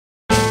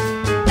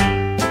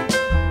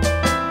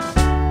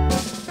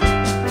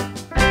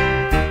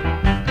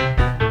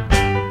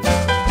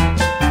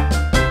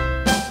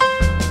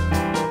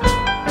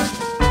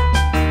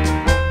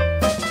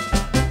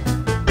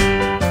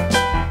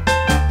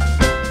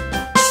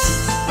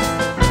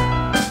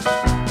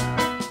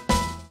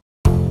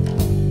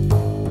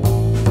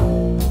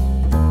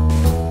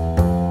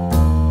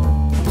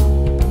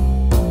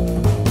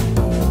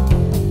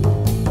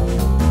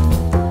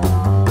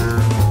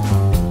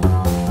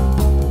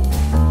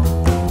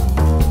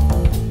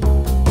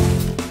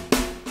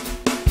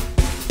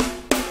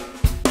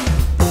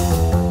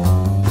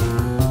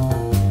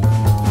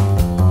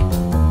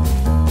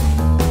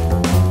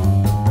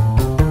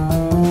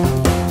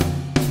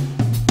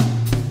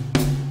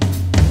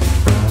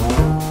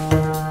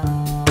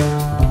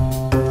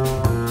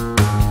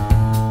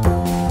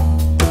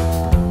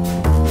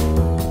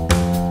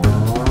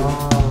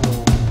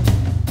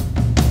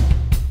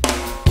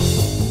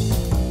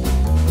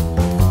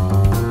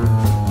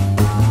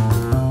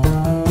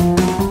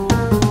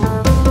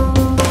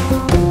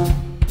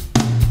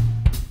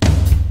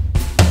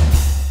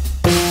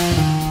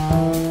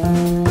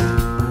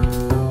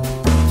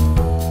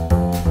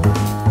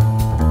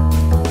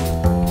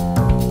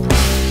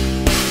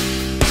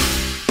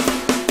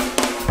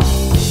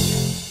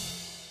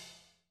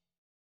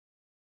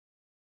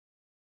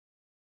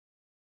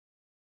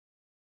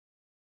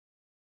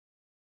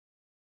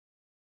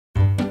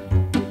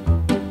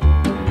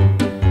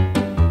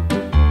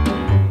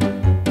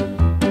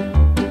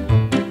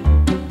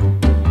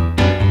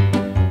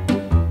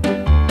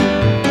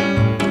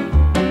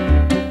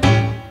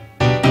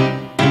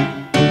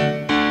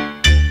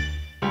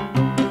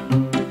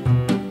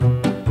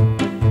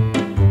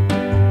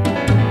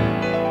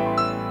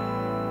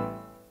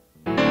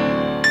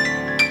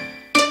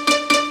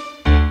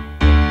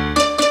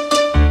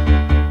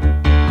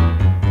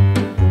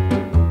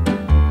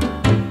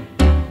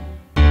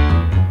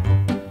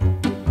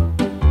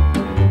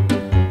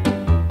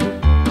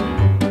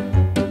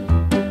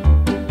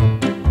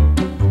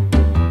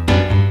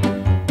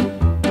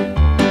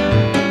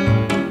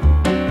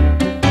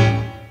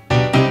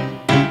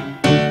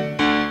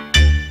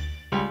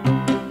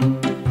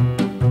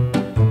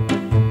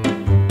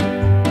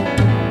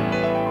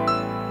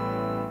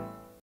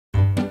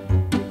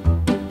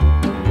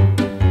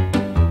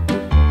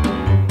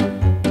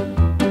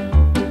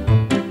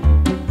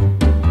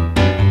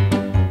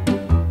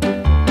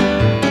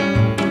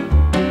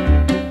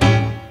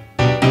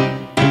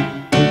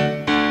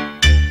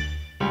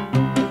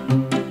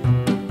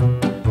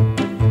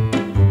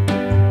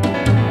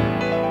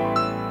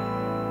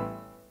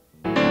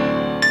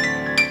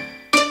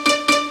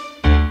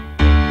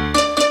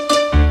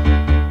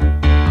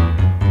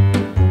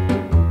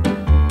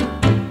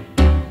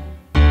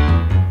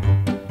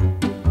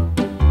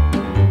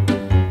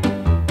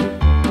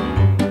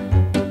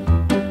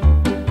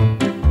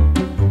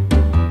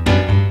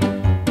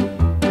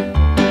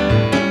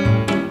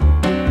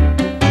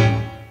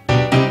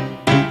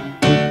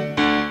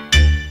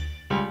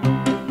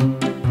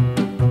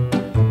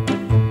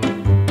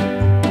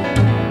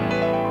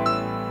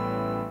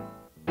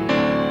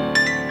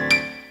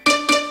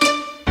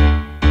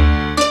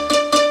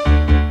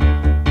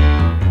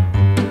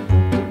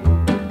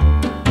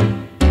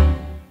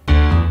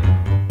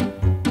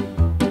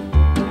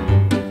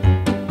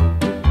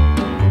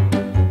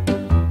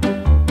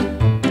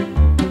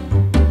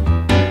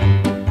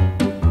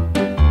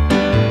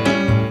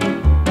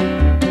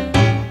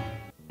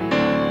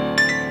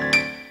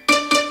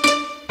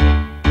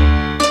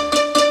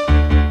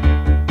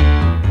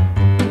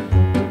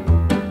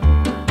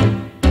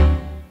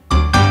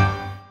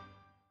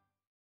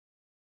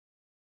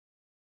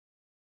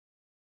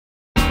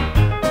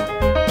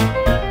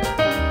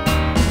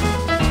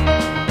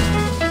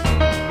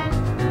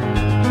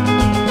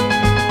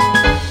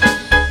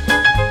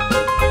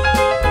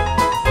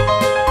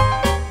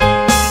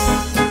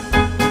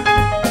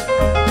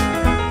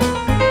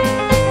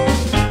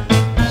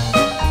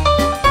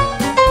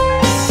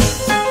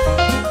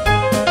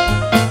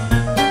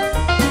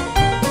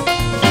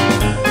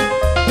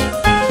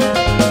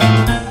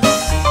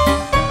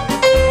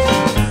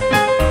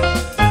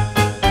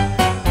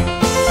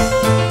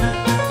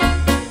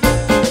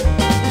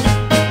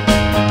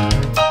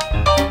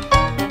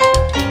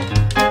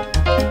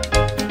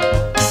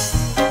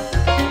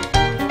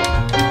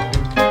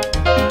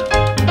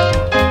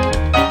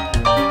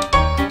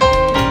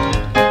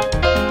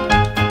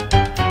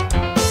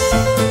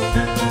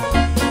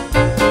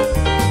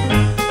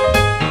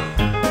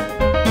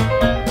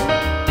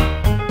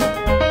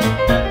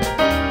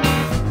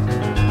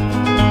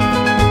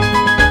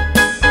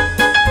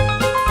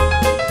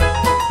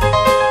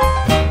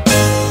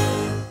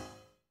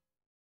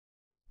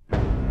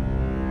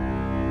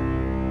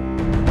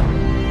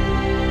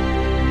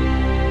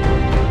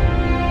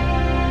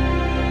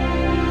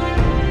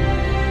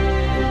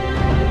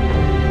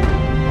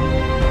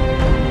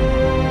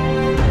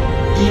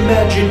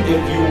Imagine,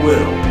 if you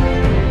will,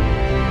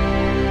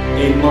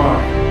 a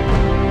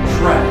mind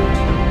trapped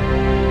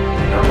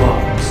in a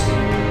box.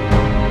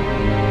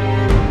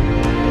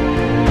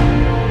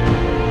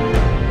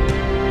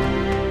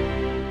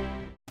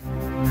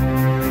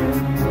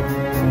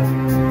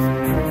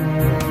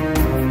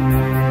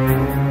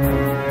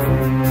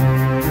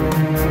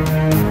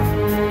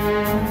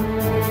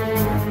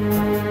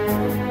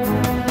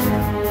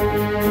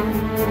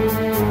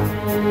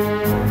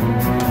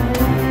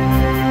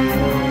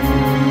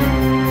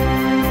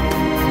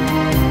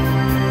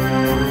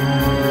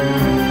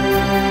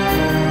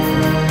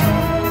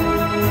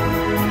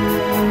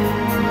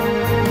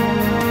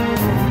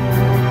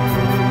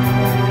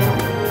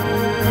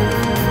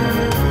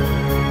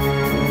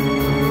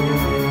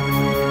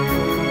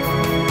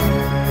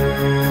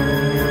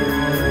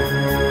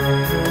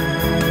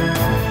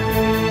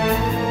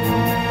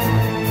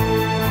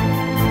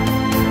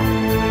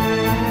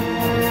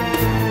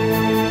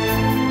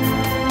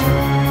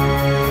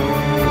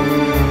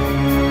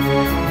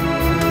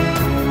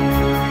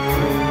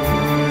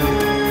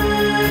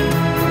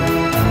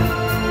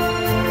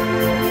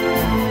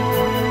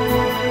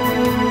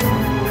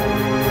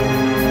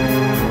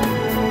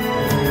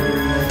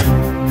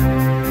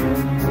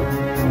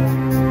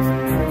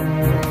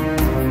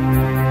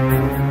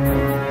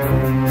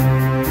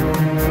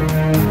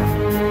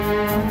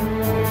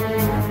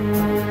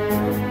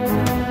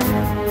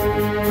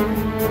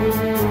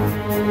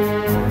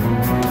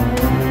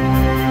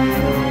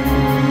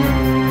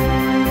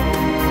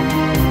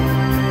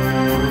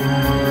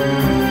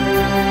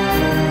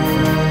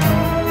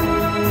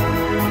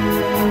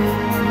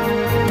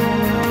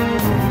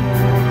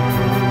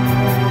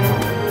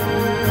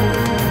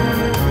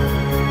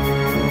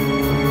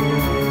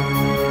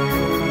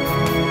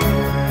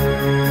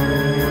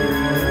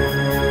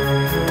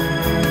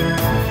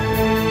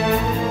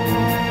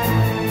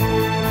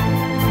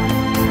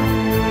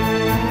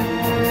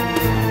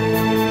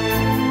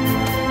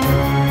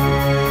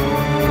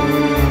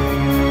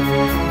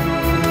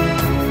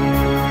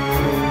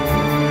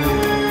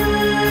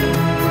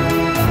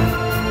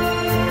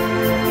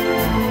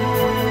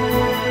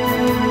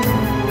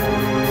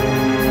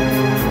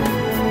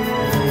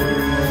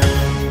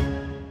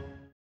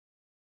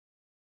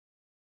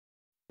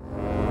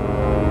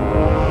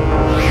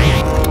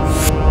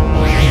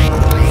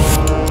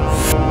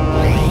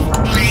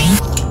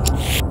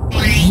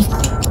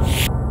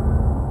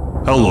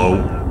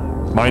 Hello,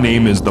 my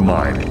name is the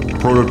Mime,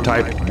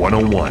 Prototype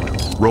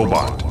 101,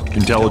 Robot,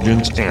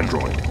 Intelligence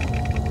Android.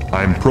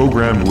 I'm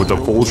programmed with a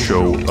full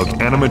show of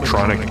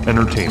animatronic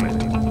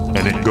entertainment,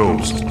 and it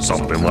goes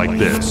something like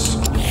this.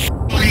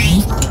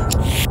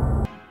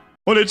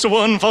 Well, it's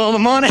 1 for the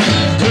money,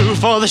 2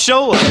 for the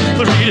show,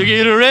 3 to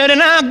get ready.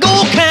 Now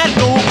go, cat,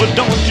 go, but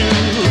don't you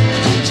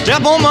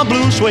step on my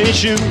blue suede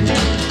shoe.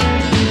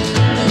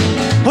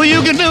 Well,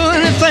 you can do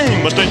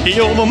anything but stay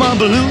over my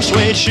blue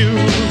suede shoe.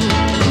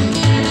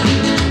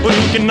 Well,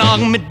 you can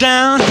knock me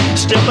down,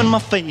 step in my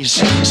face,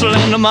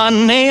 slander my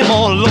name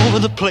all over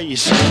the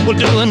place. Well,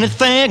 do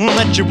anything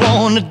that you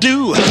want to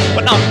do,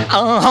 but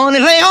honey,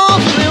 lay off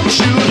them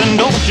shoes and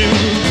don't you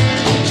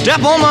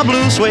step on my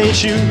blue suede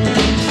shoe.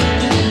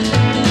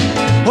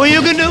 Well,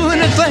 you can do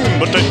anything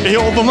but take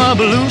over my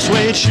blue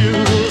suede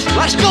shoes.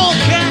 Let's go,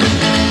 cat!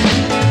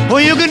 Well,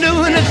 you can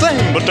do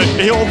anything but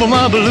take over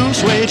my blue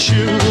suede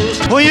shoes.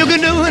 Well, you can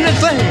do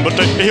anything but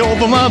take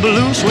over my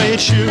blue suede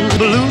shoes.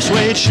 Blue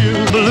suede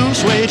shoes, blue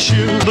suede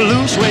shoes,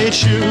 blue suede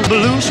shoes,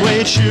 blue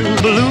suede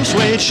shoes, blue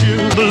suede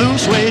shoes, blue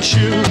suede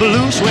shoes,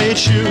 blue suede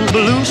shoes,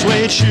 blue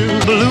suede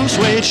shoes, blue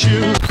suede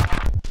shoes.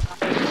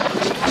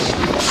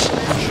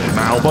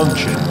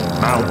 Malfunction,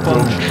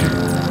 malfunction,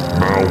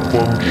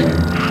 malfunction,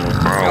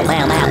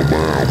 malfunction.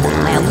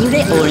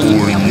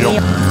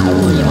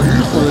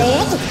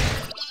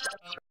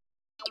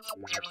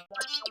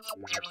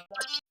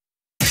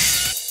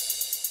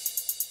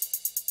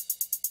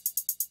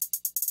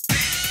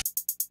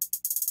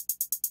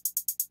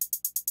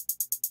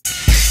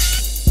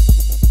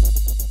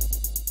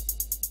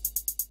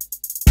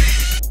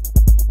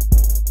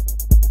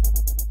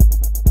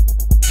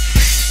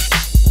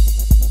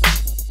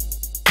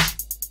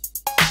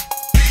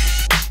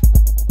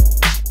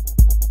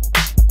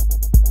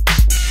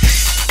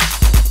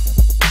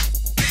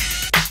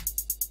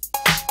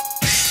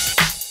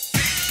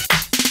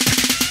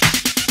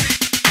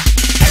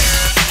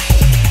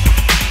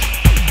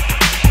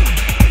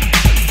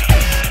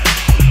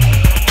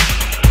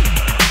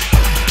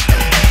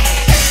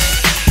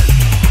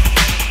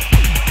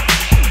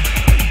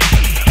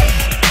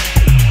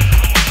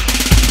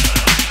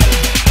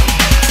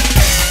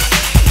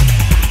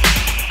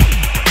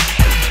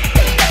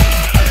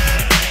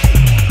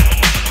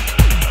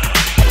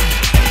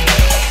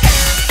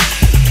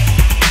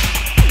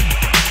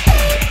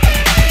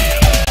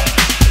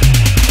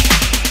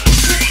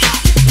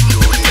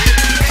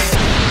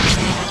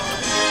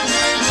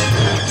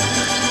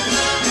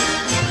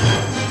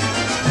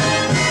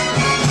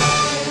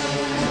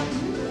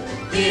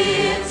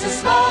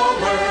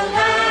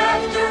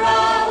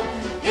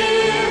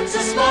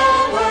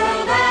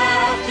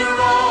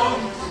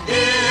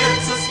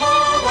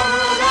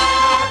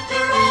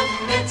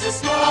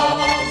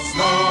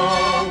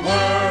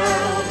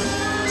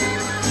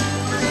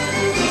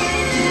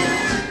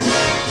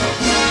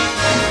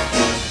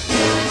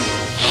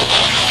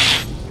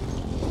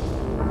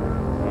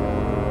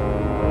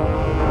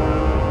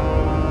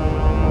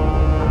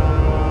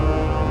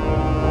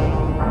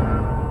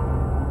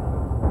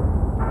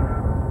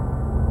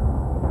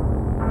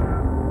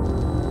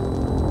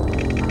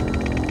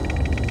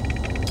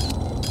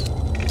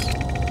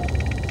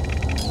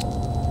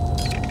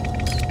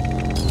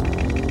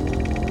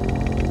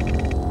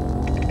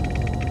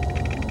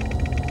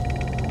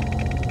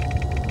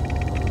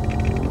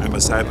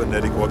 a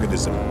cybernetic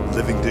organism,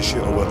 living tissue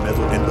over a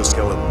metal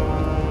endoskeleton.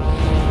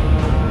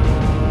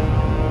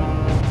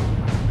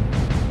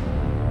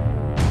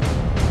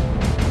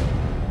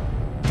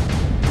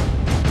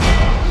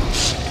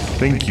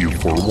 Thank you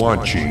for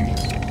watching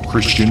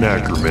Christian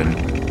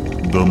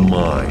Ackerman, The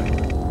Mime.